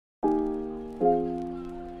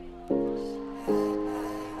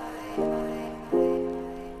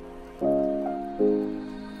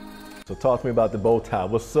So talk to me about the bow tie.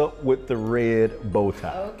 What's up with the red bow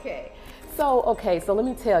tie? Okay, so let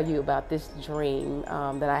me tell you about this dream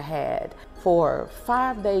that I had. For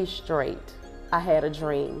 5 days straight, I had a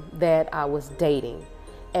dream that I was dating.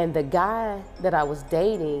 And the guy that I was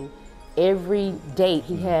dating, every date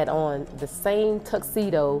he had on the same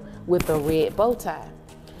tuxedo with a red bow tie.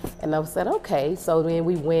 And I said, okay, so then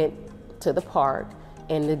we went to the park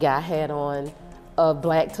and the guy had on a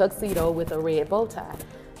black tuxedo with a red bow tie.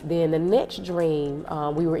 Then the next dream,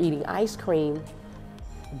 we were eating ice cream,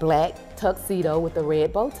 black tuxedo with a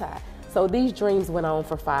red bow tie. So these dreams went on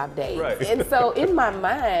for 5 days. Right. And so in my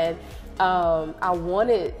mind, I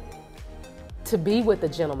wanted to be with a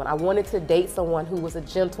gentleman. I wanted to date someone who was a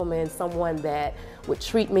gentleman, someone that would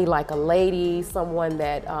treat me like a lady, someone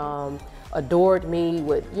that adored me,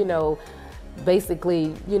 would,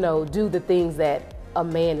 basically, do the things that a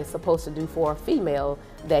man is supposed to do for a female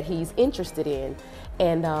that he's interested in.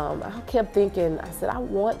 And I kept thinking, I said, I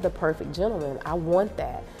want the perfect gentleman. I want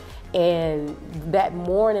that. And that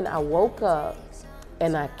morning I woke up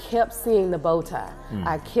and I kept seeing the bow tie.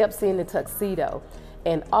 I kept seeing the tuxedo.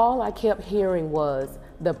 And all I kept hearing was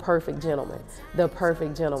the perfect gentleman, the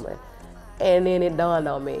perfect gentleman. And then it dawned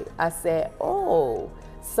on me. I said, oh,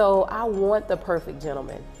 so I want the perfect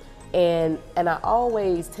gentleman. And I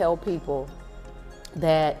always tell people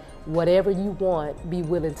that whatever you want, be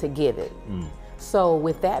willing to give it. So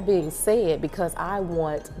with that being said, because I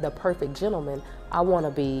want the perfect gentleman, I want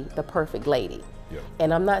to be the perfect lady. Yep.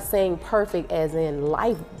 And I'm not saying perfect as in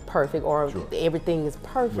life perfect or everything is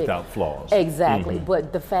perfect. Without flaws. Exactly.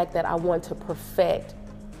 But the fact that I want to perfect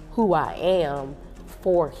who I am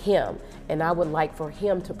for him, and I would like for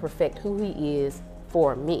him to perfect who he is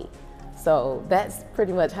for me. So that's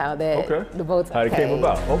pretty much how that the bow tie how it came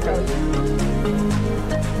about. Okay.